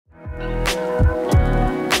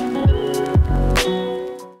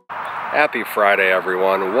Happy Friday,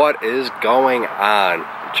 everyone. What is going on?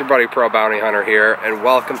 It's your buddy Pro Bounty Hunter here, and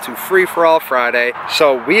welcome to Free For All Friday.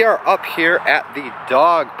 So we are up here at the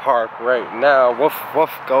dog park right now. Woof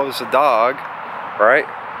woof goes the dog, right?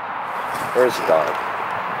 Where's the dog?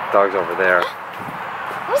 Dog's over there.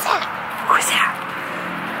 Who's that? Who's that?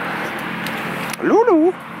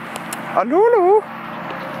 Lulu. Lulu.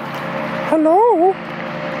 Hello.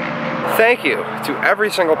 Thank you to every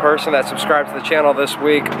single person that subscribed to the channel this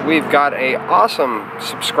week. We've got a awesome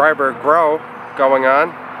subscriber grow going on.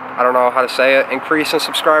 I don't know how to say it, increase in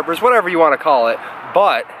subscribers, whatever you want to call it.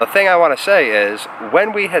 But the thing I want to say is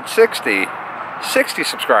when we hit 60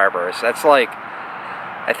 subscribers, that's like,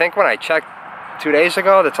 I think when I checked 2 days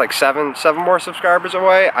ago, that's like seven more subscribers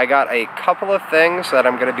away. I got a couple of things that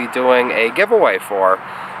I'm going to be doing a giveaway for.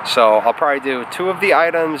 So I'll probably do 2 of the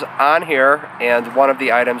items on here and 1 of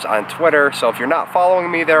the items on Twitter. So if you're not following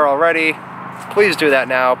me there already, please do that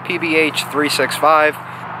now, PBH365.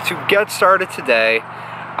 To get started today,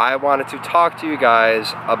 I wanted to talk to you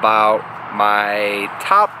guys about my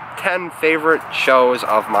top 10 favorite shows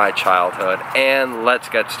of my childhood, and let's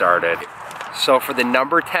get started. So for the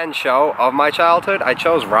number 10 show of my childhood, I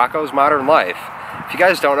chose Rocko's Modern Life. If you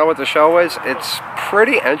guys don't know what the show is, it's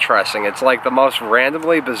pretty interesting. It's like the most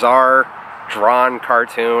randomly bizarre drawn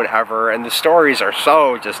cartoon ever, and the stories are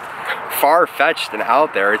so just far-fetched and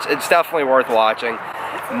out there. It's definitely worth watching.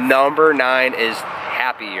 Number 9 is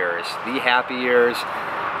Happy Years. The Happy Years.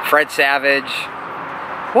 Fred Savage.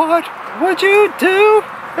 What would you do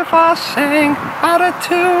if I sang out of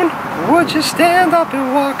tune? Would you stand up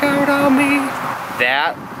and walk out on me?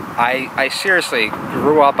 That, I seriously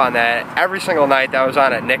grew up on that every single night. That was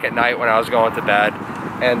on at Nick at Night when I was going to bed.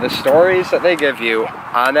 And the stories that they give you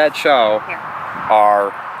on that show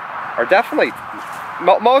are definitely,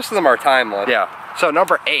 most of them are timeless. Yeah. So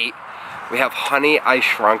number 8, we have Honey, I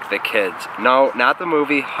Shrunk the Kids. No, not the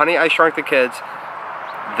movie, Honey, I Shrunk the Kids,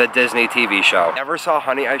 the Disney TV show. Ever saw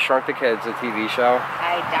Honey, I Shrunk the Kids, the TV show?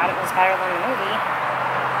 I doubt it was better than the movie.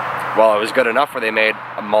 Well, it was good enough where they made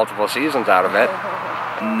multiple seasons out of it.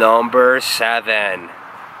 Number 7,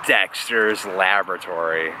 Dexter's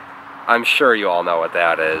Laboratory. I'm sure you all know what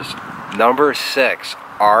that is. Number 6,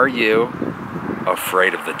 Are You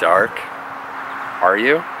Afraid of the Dark? Are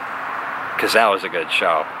you? Because that was a good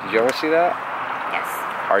show. Did you ever see that? Yes.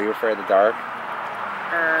 Are You Afraid of the Dark?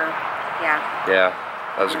 Yeah. Yeah,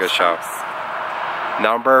 that was a good show.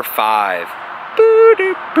 Number 5.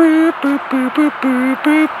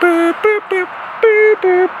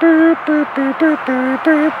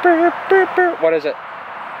 What is it?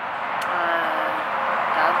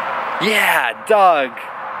 Doug? Yeah, Doug.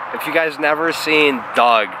 If you guys never seen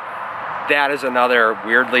Doug, that is another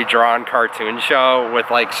weirdly drawn cartoon show with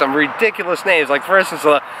like some ridiculous names. Like for instance,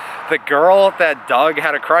 the girl that Doug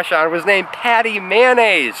had a crush on was named Patty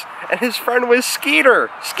Mayonnaise, and his friend was Skeeter.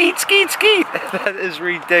 Skeet, skeet, skeet. That is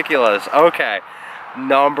ridiculous. Okay,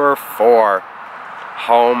 number 4,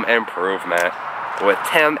 Home Improvement with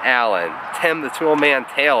Tim Allen, Tim the Toolman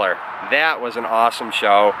Taylor. That was an awesome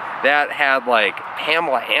show. That had like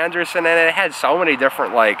Pamela Anderson in it. It had so many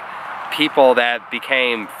different like people that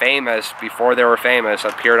became famous before they were famous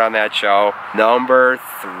appeared on that show. Number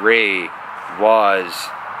 3 was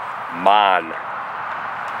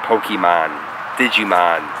Pokemon,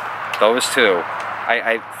 Digimon. Those 2.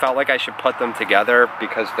 I felt like I should put them together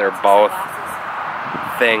because they're both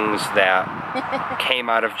things that came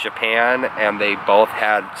out of Japan, and they both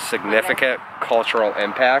had significant cultural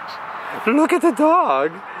impacts. Look at the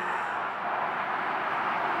dog.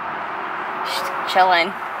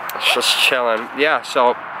 Chilling. Just chilling. Yeah,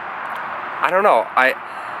 so I don't know.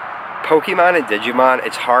 Pokemon and Digimon,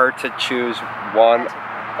 it's hard to choose one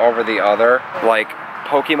over the other. Like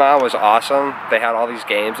Pokemon was awesome. They had all these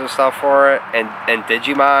games and stuff for it, and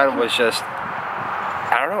Digimon was just,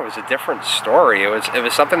 I don't know, it was a different story. It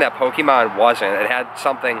was something that Pokemon wasn't. It had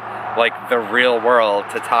something like the real world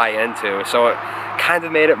to tie into. So it kind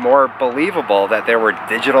of made it more believable that there were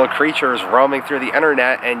digital creatures roaming through the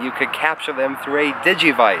internet and you could capture them through a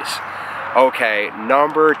digivice. Okay,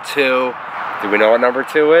 number 2. Do we know what number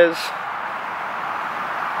 2 is?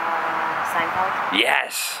 Seinfeld?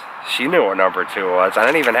 Yes. She knew what number 2 was. I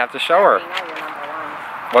didn't even have to show her. You know you're number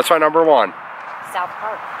 1. What's my number 1? South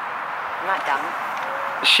Park. I'm not dumb.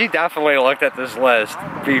 She definitely looked at this list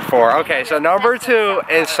before. Okay, so number 2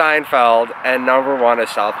 is Seinfeld, and number 1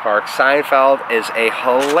 is South Park. Seinfeld is a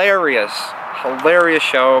hilarious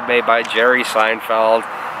show made by Jerry Seinfeld,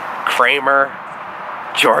 Kramer,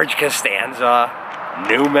 George Costanza,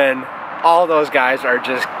 Newman. all those guys are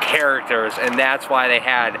just characters, and that's why they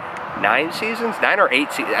had 9 seasons? 9 or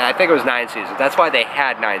 8 seasons? I think it was 9 seasons. That's why they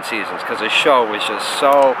had 9 seasons, because the show was just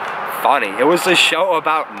so funny. It was a show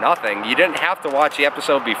about nothing. You didn't have to watch the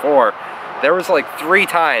episode before. There was like 3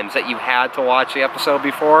 times that you had to watch the episode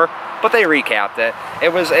before, but they recapped it.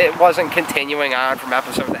 It wasn't continuing on from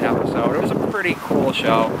episode to episode. It was a pretty cool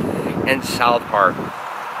show. And South Park.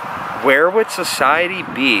 Where would society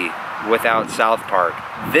be without South Park?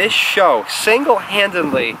 This show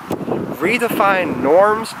single-handedly redefined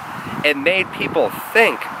norms and made people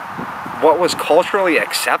think what was culturally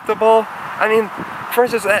acceptable. I mean, for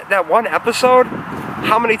instance, that one episode,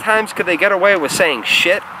 how many times could they get away with saying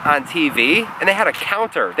shit on TV? And they had a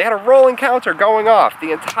counter. They had a rolling counter going off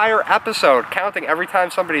the entire episode, counting every time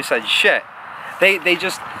somebody said shit. They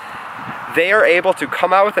are able to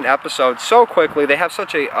come out with an episode so quickly. They have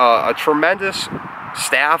such a tremendous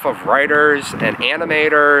staff of writers and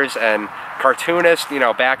animators and cartoonists, you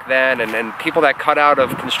know, back then, and people that cut out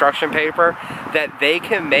of construction paper, that they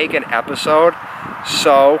can make an episode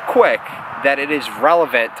so quick that it is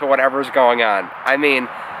relevant to whatever's going on. I mean,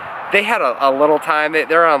 they had a little time.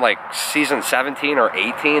 They're on like season 17 or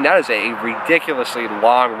 18. That is a ridiculously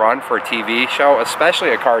long run for a TV show,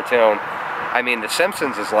 especially a cartoon. I mean, The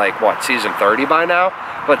Simpsons is like, what, season 30 by now?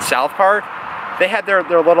 But South Park, they had their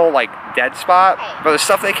little, like, dead spot. But the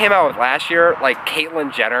stuff they came out with last year, like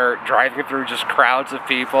Caitlyn Jenner driving through just crowds of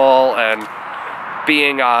people and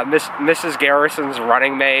being Mrs. Garrison's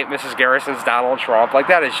running mate, Mrs. Garrison's Donald Trump, like,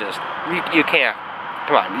 that is just, you can't.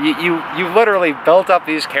 Come on, you literally built up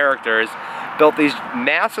these characters, built these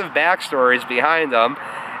massive backstories behind them,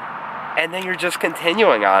 and then you're just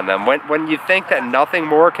continuing on them. When you think that nothing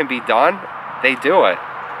more can be done, they do it.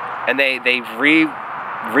 And they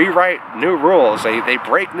rewrite new rules, they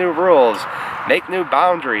break new rules, make new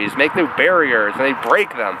boundaries, make new barriers, and they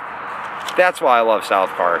break them. That's why I love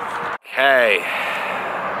South Park. Okay,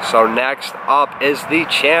 so next up is the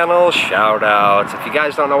channel shoutouts. If you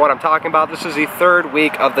guys don't know what I'm talking about, this is the 3rd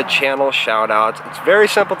week of the channel shoutouts. It's very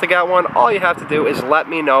simple to get one. All you have to do is let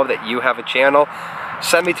me know that you have a channel.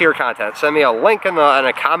 Send me to your content. Send me a link in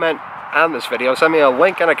a comment on this video. Send me a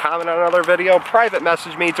link and a comment on another video. Private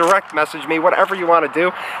message me, direct message me, whatever you want to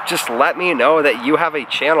do. Just let me know that you have a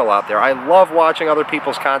channel out there. I love watching other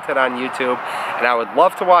people's content on YouTube, and I would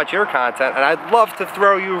love to watch your content, and I'd love to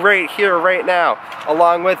throw you right here, right now,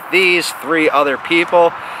 along with these 3 other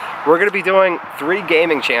people. We're going to be doing 3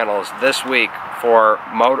 gaming channels this week for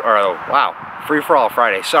Free For All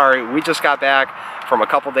Friday. Sorry, we just got back from a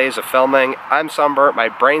couple days of filming. I'm sunburnt, my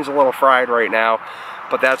brain's a little fried right now,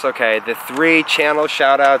 but that's okay. The 3 channel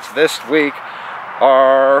shoutouts this week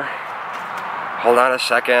are, hold on a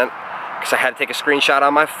second, because I had to take a screenshot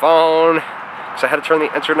on my phone, because I had to turn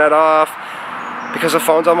the internet off, because the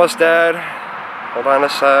phone's almost dead. Hold on a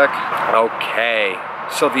sec. Okay,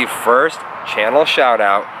 so the first channel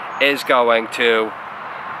shoutout is going to,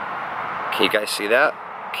 can you guys see that?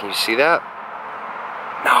 Can you see that?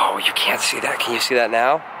 No, you can't see that. Can you see that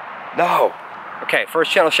now? No. Okay,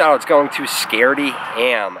 first channel shout out is going to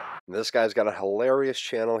ScaredyHam. This guy's got a hilarious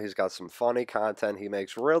channel. He's got some funny content. He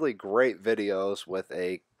makes really great videos with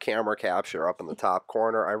a camera capture up in the top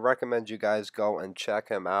corner. I recommend you guys go and check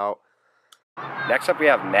him out. Next up we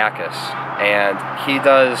have Makkis, and he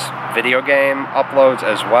does video game uploads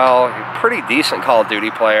as well. He's a pretty decent Call of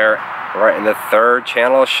Duty player. Right, and the third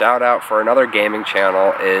channel shout out for another gaming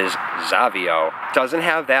channel is Zayvo. Doesn't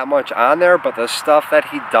have that much on there, but the stuff that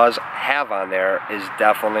he does have on there is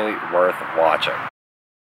definitely worth watching.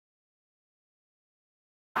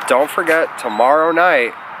 Don't forget, tomorrow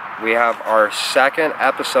night we have our 2nd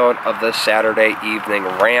episode of the Saturday evening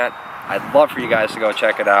rant. I'd love for you guys to go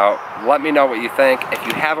check it out. Let me know what you think. If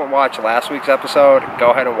you haven't watched last week's episode,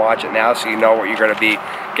 go ahead and watch it now so you know what you're going to be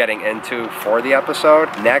getting into for the episode.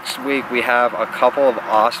 Next week, we have a couple of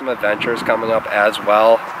awesome adventures coming up as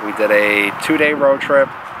well. We did a 2-day road trip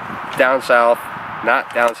down south.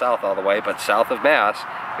 Not down south all the way, but south of Mass.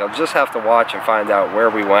 You'll just have to watch and find out where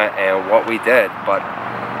we went and what we did. But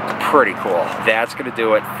pretty cool. That's going to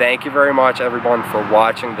do it. Thank you very much, everyone, for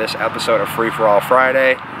watching this episode of Free For All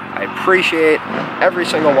Friday. I appreciate every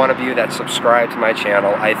single one of you that subscribe to my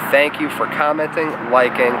channel. I thank you for commenting,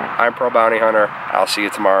 liking. I'm Pro Bounty Hunter. I'll see you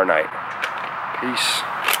tomorrow night. Peace.